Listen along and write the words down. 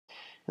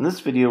In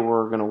this video,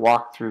 we're going to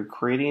walk through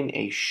creating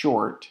a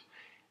short,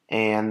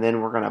 and then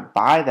we're going to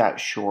buy that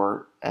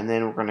short, and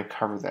then we're going to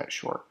cover that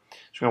short. So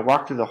we're going to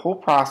walk through the whole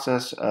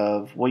process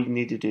of what you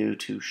need to do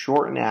to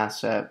short an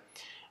asset,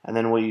 and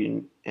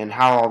then and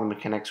how all the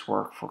mechanics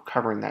work for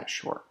covering that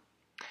short.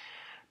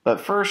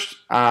 But first,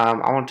 I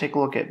want to take a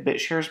look at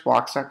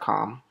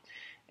bitsharesblocks.com,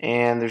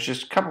 and there's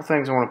just a couple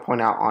things I want to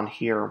point out on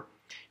here.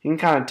 You can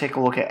kind of take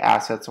a look at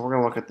assets, and we're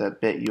going to look at the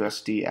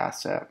BitUSD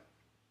asset.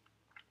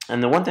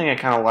 And the one thing I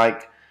kind of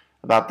like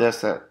about this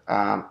that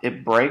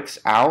it breaks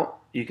out.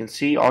 You can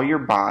see all your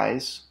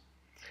buys,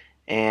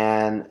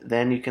 and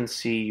then you can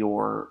see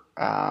your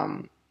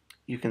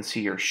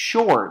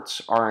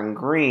shorts are in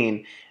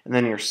green, and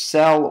then your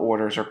sell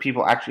orders are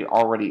people actually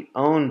already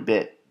own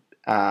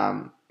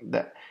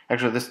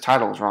actually this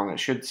title is wrong.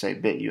 It should say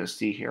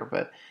BitUSD here,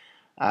 but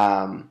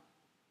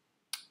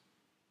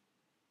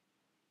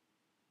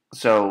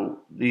so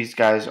these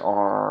guys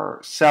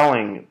are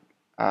selling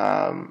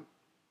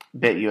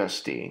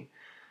BitUSD.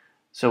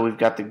 So we've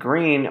got the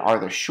green are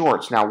the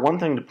shorts. Now, one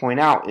thing to point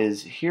out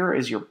is here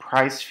is your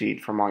price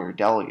feed from all your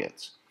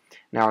delegates.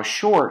 Now, a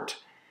short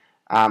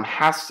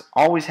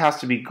always has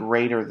to be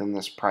greater than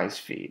this price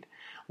feed,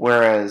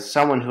 whereas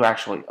someone who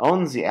actually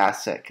owns the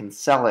asset can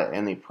sell it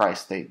any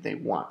price they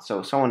want.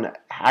 So someone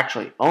that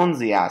actually owns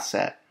the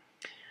asset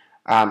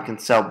can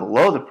sell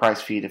below the price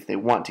feed if they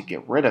want to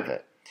get rid of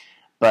it.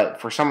 But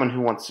for someone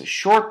who wants to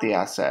short the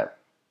asset,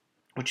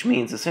 which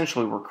means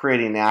essentially we're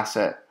creating an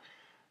asset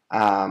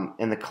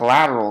and the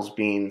collaterals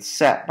being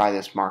set by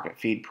this market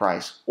feed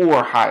price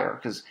or higher,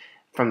 because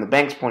from the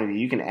bank's point of view,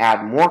 you can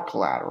add more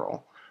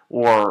collateral,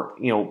 or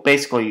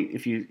basically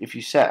if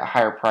you set a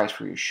higher price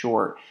for your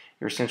short,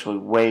 you're essentially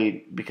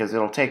wait, because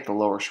it'll take the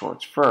lower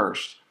shorts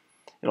first.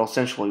 It'll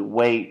essentially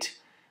wait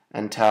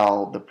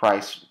until the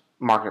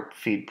market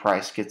feed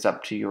price gets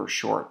up to your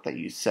short that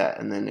you set,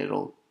 and then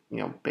it'll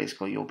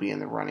basically you'll be in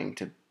the running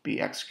to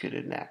be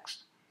executed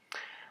next.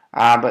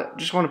 But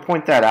just want to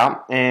point that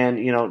out, and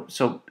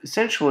so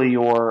essentially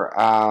your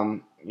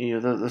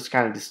those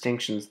kind of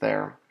distinctions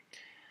there.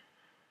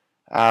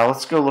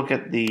 Let's go look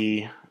at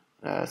the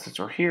since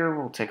we're here,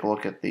 we'll take a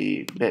look at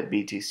the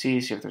bitBTC,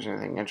 see if there's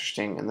anything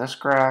interesting in this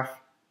graph.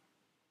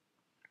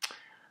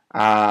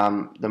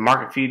 The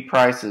market feed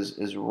price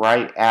is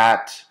right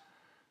at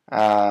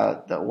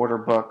the order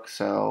book,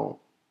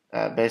 so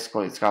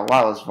basically it's got a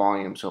lot less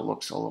volume, so it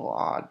looks a little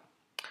odd.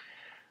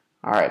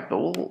 Alright, but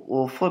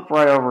we'll flip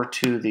right over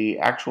to the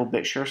actual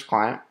Bitshares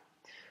client.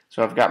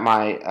 So I've got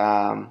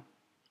my,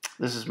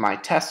 this is my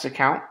test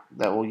account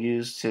that we'll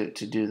use to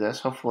do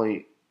this.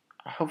 Hopefully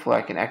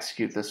I can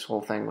execute this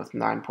whole thing with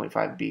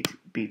 9.5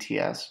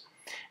 BTS.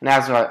 And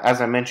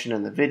as I mentioned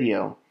in the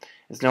video,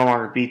 it's no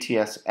longer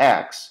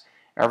BTSX.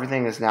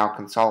 Everything is now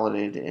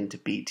consolidated into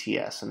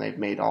BTS, and they've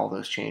made all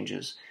those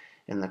changes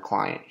in the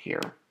client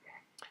here.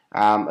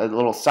 A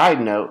little side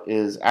note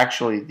is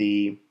actually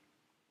the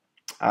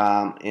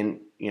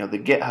the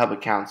GitHub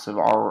accounts have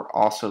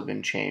also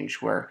been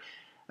changed, where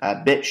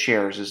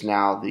Bitshares is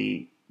now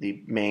the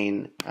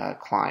main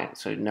client.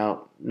 So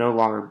no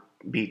longer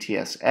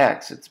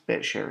BTSX, it's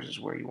Bitshares is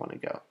where you want to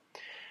go.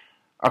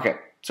 Okay,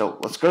 so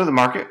let's go to the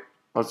market.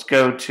 Let's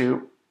go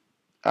to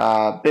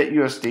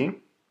BitUSD.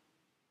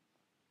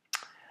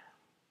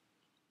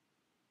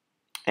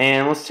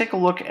 And let's take a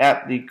look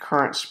at the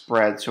current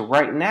spread. So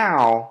right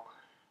now,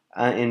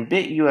 in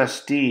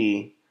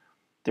BitUSD,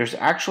 there's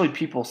actually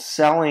people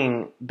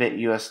selling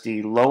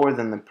BitUSD lower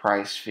than the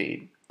price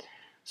feed.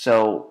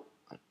 So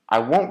I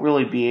won't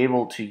really be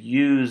able to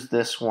use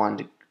this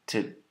one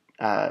to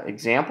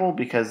example,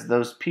 because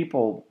those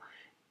people,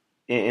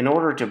 in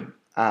order to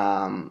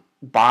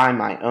buy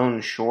my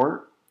own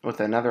short with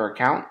another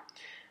account,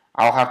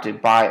 I'll have to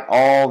buy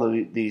all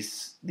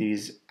these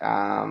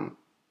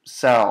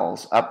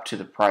sells up to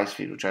the price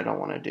feed, which I don't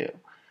want to do.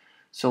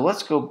 So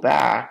let's go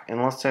back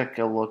and let's take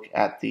a look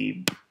at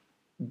the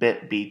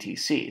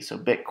bitBTC, so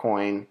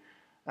Bitcoin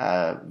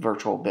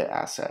virtual bit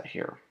asset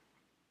here.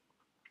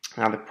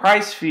 Now the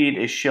price feed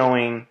is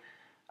showing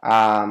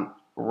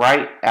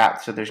right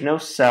at, so there's no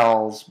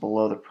sells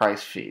below the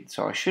price feed,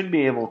 so I should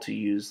be able to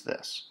use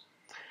this.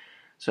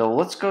 So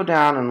let's go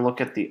down and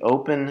look at the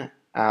open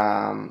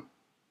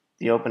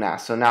asset.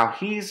 So now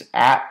he's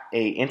at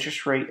a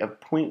interest rate of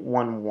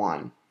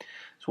 0.11.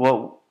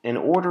 So in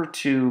order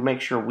to make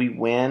sure we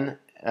win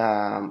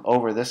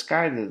over this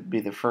guy to be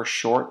the first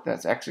short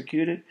that's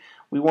executed,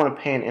 we want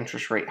to pay an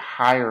interest rate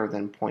higher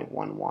than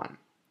 0.11.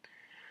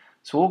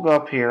 So we'll go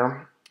up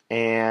here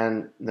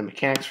and the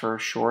mechanics for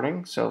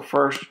shorting. So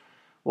first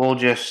we'll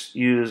just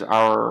use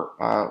our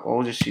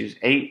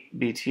 8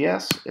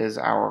 BTS as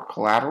our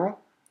collateral,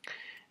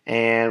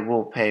 and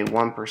we'll pay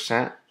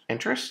 1%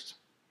 interest.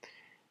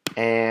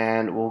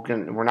 And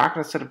we're not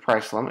going to set a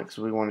price limit because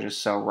we want to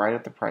just sell right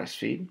at the price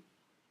feed.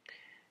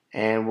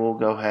 And we'll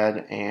go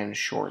ahead and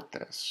short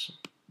this.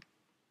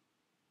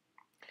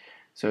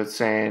 So it's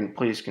saying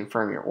please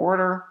confirm your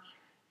order,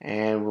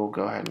 and we'll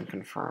go ahead and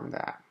confirm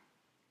that.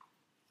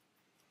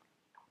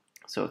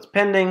 So it's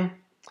pending,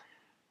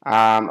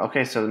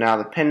 Okay, so now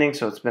the pending,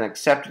 so it's been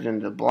accepted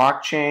into the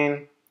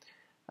blockchain.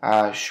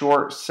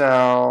 Short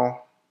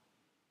sell.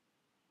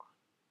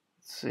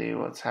 Let's see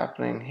what's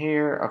happening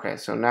here. Okay,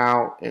 so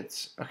now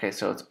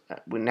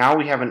now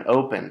we have an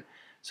open.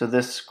 So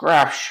this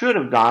graph should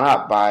have gone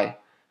up by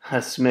a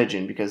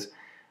smidgen because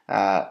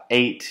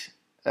 8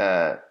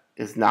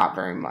 is not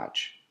very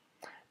much.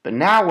 But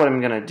now what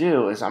I'm going to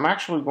do is I'm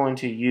actually going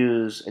to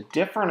use a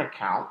different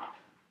account,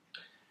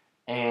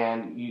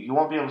 and you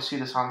won't be able to see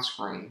this on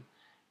screen,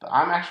 but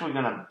I'm actually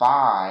going to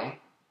buy,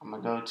 I'm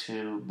going to go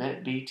to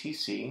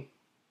bitBTC,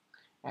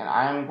 and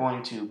I'm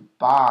going to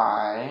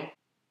buy,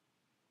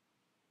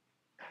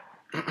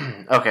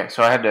 okay,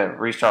 so I had to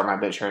restart my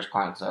Bitshares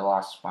client because I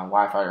lost my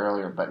Wi-Fi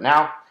earlier, but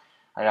now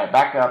I got it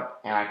back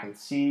up, and I can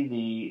see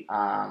the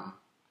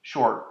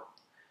short.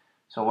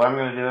 So what I'm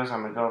going to do is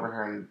I'm going to go over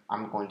here and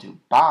I'm going to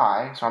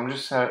buy. So I'm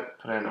just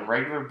put in a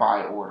regular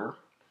buy order.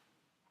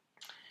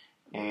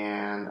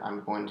 And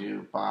I'm going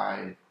to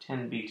buy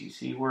 10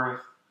 BTC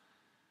worth,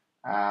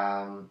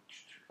 or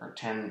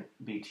 10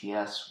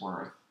 BTS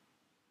worth.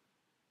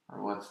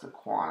 Or what's the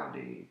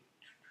quantity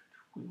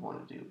we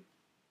want to do?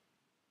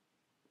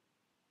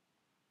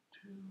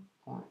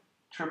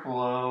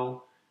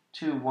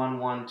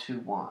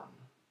 2.0001121.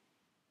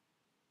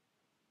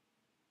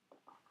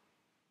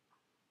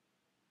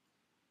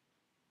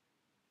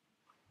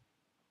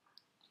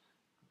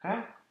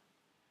 Okay,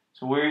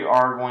 so we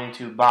are going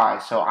to buy.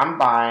 So I'm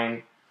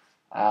buying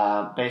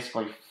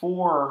basically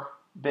 4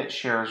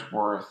 BitShares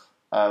worth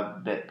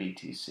of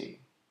bitBTC.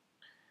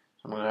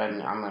 So I'm going to go ahead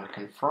and I'm going to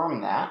confirm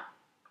that.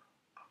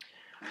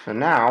 So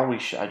now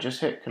I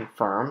just hit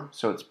confirm.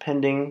 So it's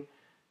pending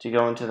to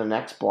go into the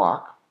next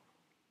block.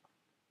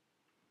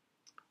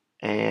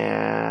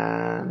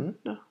 And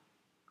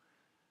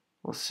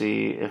we'll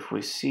see if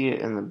we see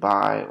it in the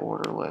buy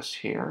order list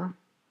here.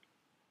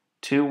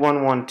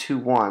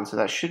 21121, so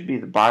that should be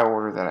the buy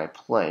order that I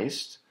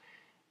placed,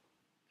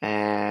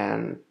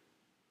 and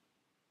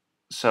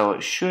so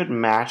it should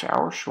match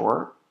our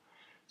short.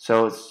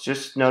 So it's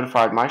just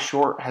notified my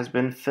short has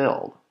been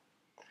filled.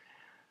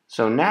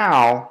 So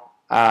now,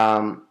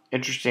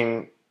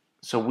 interesting.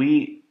 So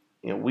we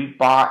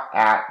bought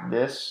at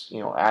this,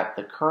 at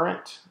the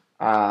current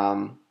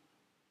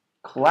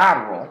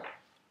collateral.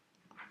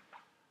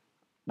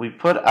 We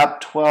put up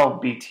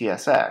 12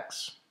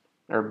 BTSX.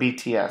 Or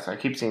BTS, I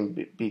keep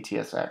saying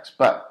BTSX,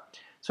 but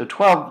so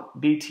 12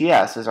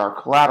 BTS is our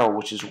collateral,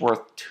 which is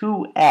worth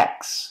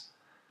 2x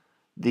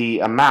the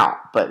amount.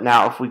 But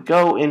now if we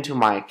go into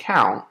my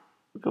account,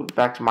 go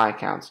back to my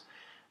accounts.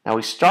 Now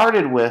we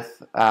started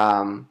with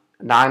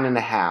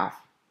 9.5,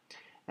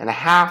 and a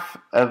half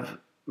of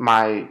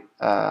my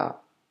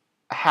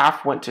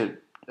half went to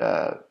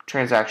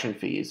transaction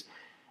fees,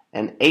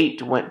 and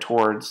 8 went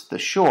towards the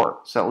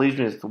short. So that leaves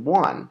me with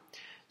 1.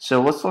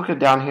 So let's look at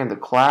down here in the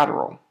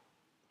collateral.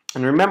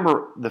 And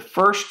remember, the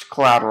first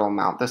collateral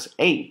amount, this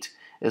 8,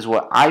 is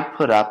what I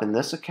put up in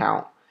this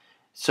account,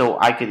 so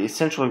I could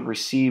essentially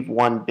receive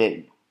 1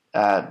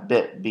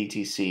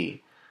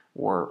 bitBTC,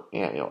 or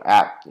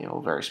at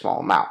a very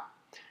small amount.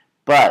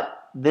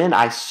 But then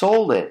I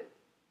sold it,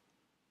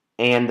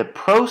 and the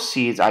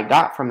proceeds I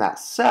got from that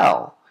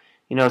sell,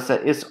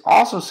 it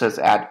also says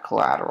add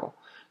collateral.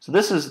 So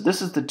this is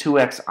the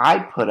 2x I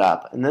put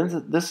up, and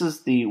then this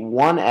is the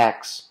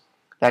 1x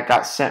that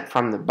got sent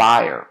from the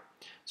buyer.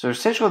 So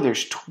essentially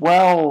there's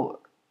 12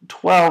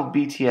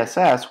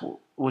 BTSS,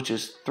 which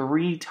is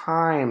 3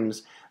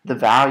 times the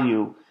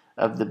value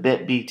of the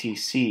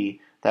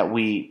bitBTC that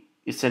we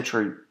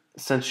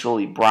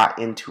essentially brought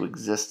into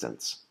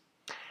existence.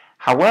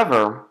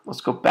 However,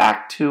 let's go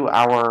back to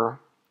our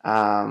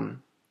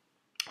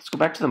let's go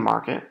back to the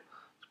market.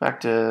 Let's back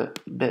to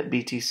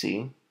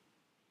bitBTC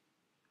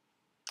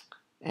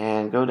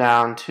and go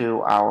down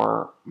to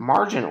our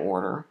margin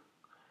order.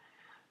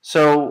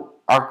 So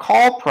our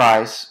call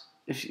price,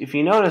 if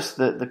you notice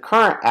the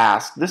current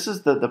ask, this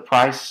is the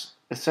price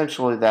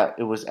essentially that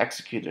it was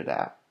executed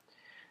at.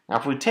 Now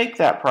if we take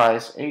that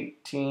price,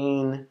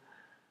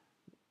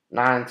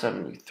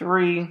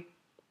 18,973,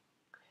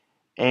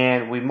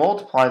 and we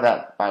multiply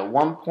that by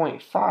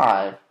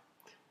 1.5,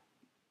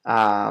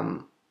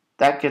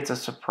 that gets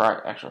us a price,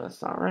 actually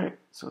that's not right,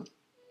 so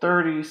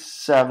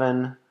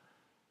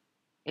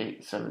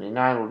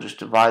 37,879, we'll just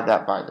divide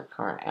that by the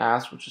current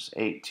ask, which is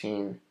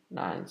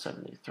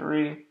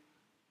 18,973.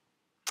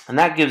 And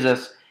that gives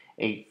us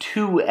a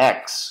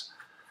 2x.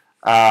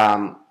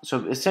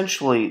 So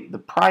essentially, the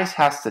price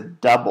has to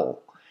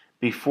double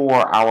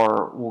before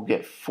we'll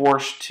get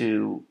forced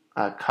to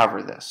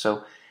cover this.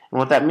 So, and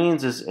what that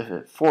means is if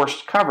it's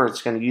forced cover,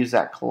 it's going to use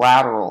that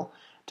collateral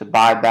to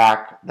buy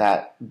back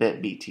that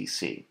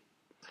bitBTC.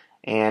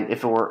 And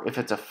if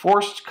it's a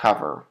forced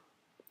cover,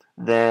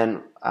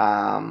 then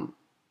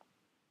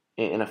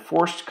in a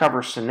forced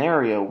cover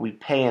scenario, we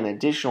pay an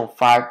additional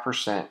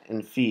 5%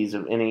 in fees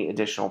of any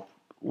additional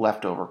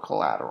leftover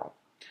collateral.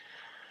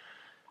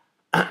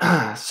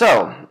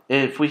 So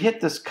if we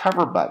hit this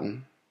cover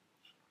button,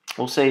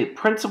 we'll say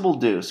principal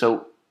due.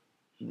 So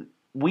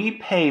we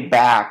pay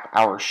back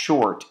our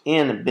short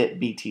in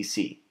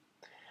bitBTC.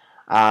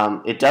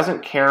 It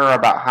doesn't care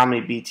about how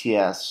many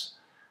BTS,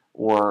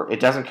 or it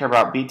doesn't care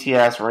about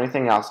BTS or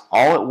anything else.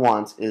 All it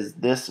wants is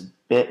this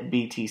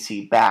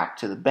bitBTC back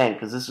to the bank,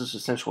 because this is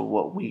essentially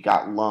what we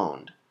got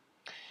loaned.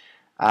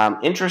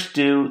 Interest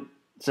due,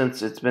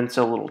 since it's been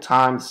so little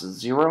time, this is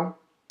 0.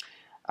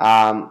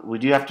 We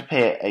do have to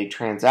pay a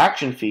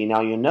transaction fee.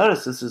 Now you'll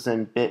notice this is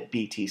in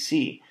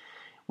bitBTC.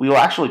 We will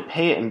actually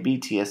pay it in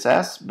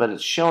BTSS, but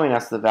it's showing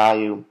us the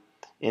value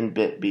in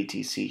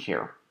bitBTC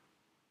here.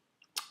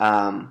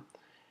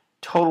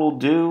 Total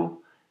due.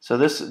 So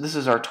this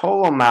is our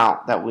total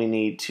amount that we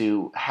need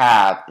to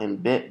have in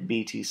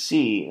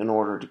bitBTC in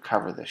order to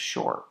cover this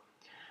short.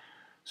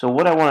 So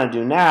what I want to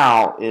do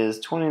now is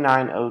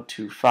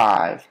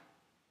 29025.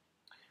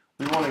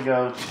 We want to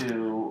go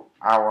to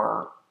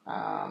our,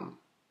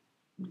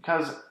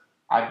 because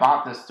I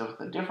bought this with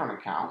a different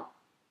account,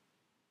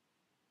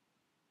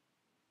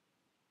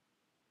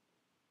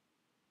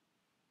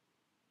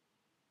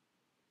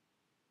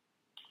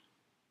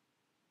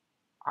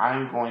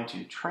 I'm going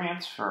to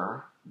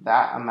transfer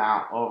that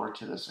amount over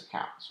to this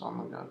account. So I'm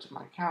going to go to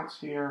my accounts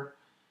here.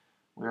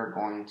 We're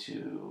going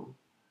to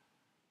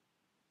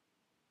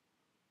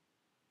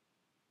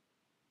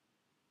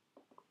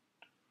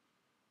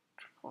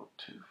triple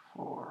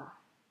 24.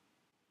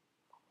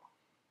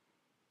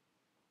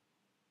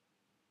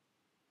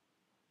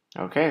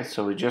 Okay,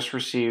 so we just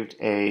received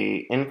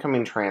a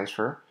incoming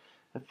transfer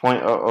of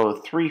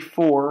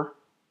 0.0034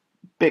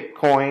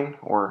 Bitcoin,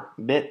 or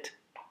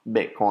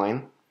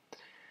Bitcoin.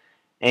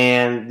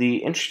 And the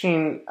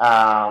interesting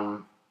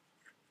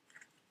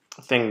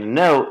thing to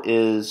note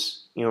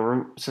is,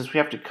 since we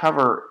have to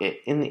cover it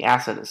in the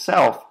asset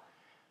itself,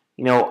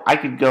 I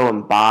could go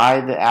and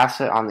buy the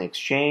asset on the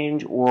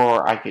exchange,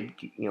 or I could,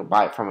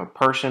 buy it from a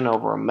person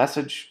over a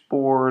message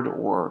board,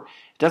 or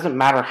it doesn't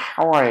matter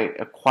how I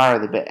acquire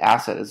the bit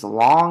asset, as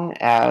long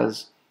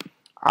as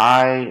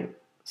I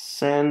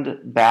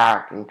send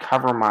back and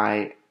cover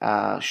my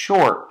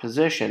short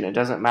position. It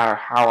doesn't matter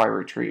how I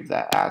retrieve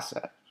that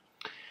asset.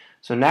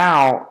 So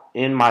now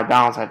in my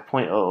balance I have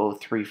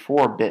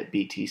 0.0034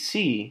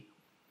 bitBTC,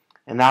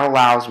 and that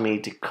allows me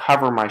to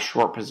cover my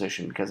short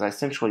position, because I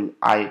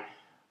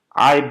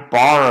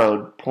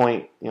borrowed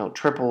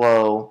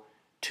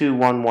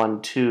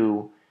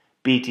 0.002112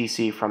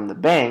 BTC from the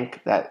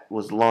bank that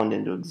was loaned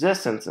into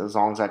existence. And as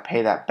long as I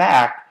pay that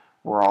back,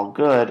 we're all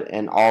good,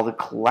 and all the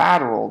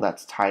collateral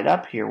that's tied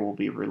up here will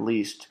be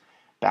released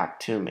back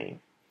to me.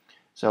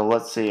 So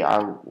let's see, I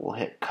will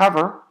hit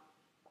cover,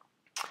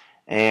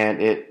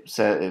 and it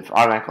says it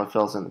automatically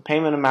fills in the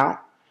payment amount.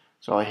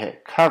 So I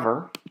hit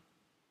cover,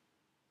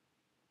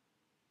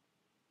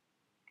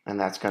 and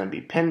that's going to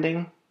be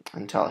pending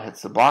until it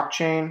hits the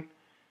blockchain,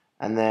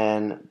 and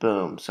then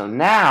boom. So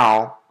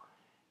now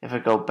if I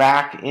go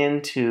back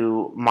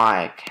into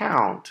my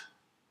account,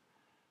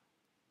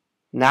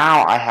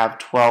 now I have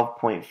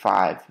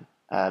 12.5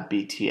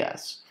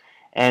 BTS,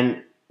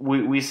 and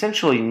we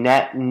essentially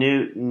net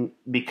new,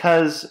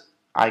 because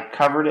I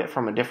covered it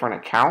from a different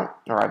account,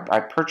 or I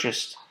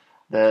purchased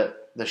the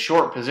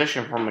short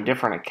position from a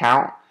different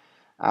account.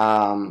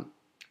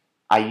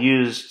 I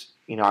used,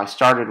 I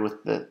started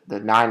with the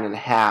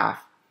 9.5.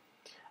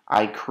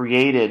 I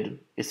created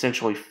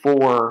essentially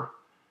 4,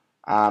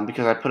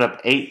 because I put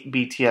up 8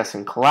 BTS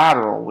in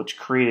collateral, which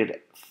created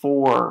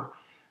 4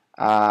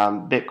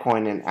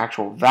 Bitcoin in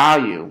actual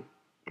value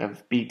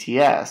of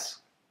BTS,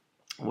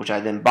 which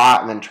I then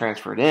bought and then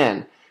transferred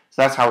in.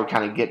 So that's how we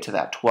kind of get to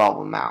that 12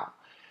 amount.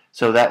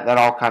 So that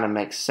all kind of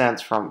makes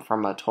sense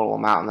from a total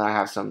amount. And then I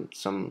have some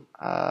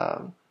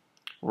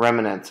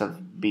remnants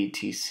of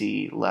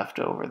BTC left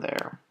over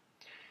there.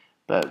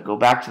 But go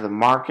back to the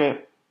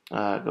market,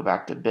 go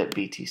back to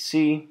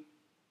bitBTC,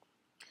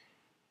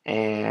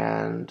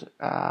 and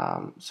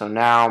so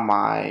now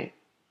my,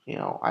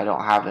 I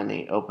don't have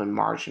any open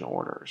margin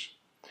orders.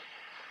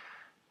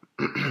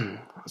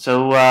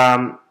 So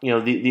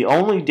the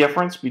only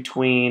difference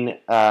between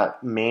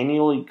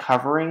manually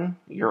covering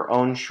your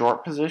own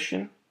short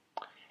position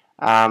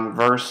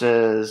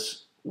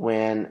versus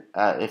when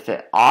if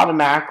it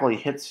automatically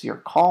hits your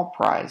call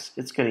price,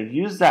 it's going to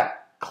use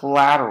that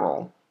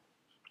collateral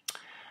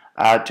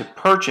to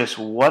purchase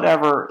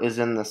whatever is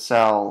in the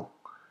sell,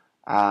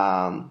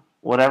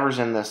 whatever's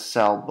in this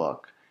sell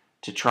book,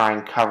 to try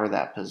and cover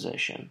that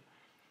position.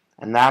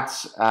 And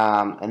that's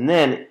and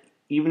then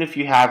even if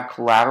you have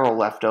collateral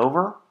left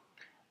over,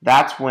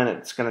 that's when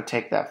it's going to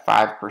take that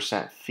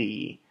 5%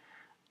 fee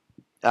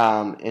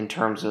in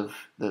terms of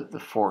the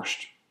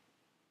forced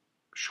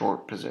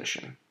short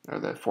position, or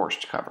the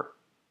forced cover.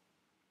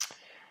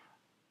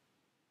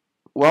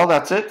 Well,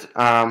 that's it.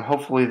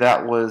 Hopefully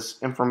that was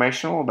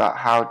informational about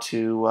how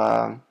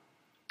to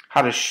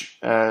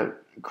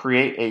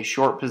create a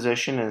short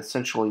position and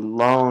essentially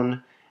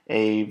loan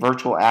a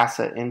virtual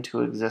asset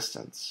into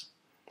existence.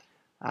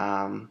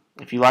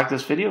 If you like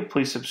this video,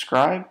 please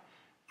subscribe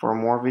for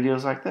more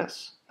videos like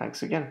this.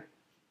 Thanks again.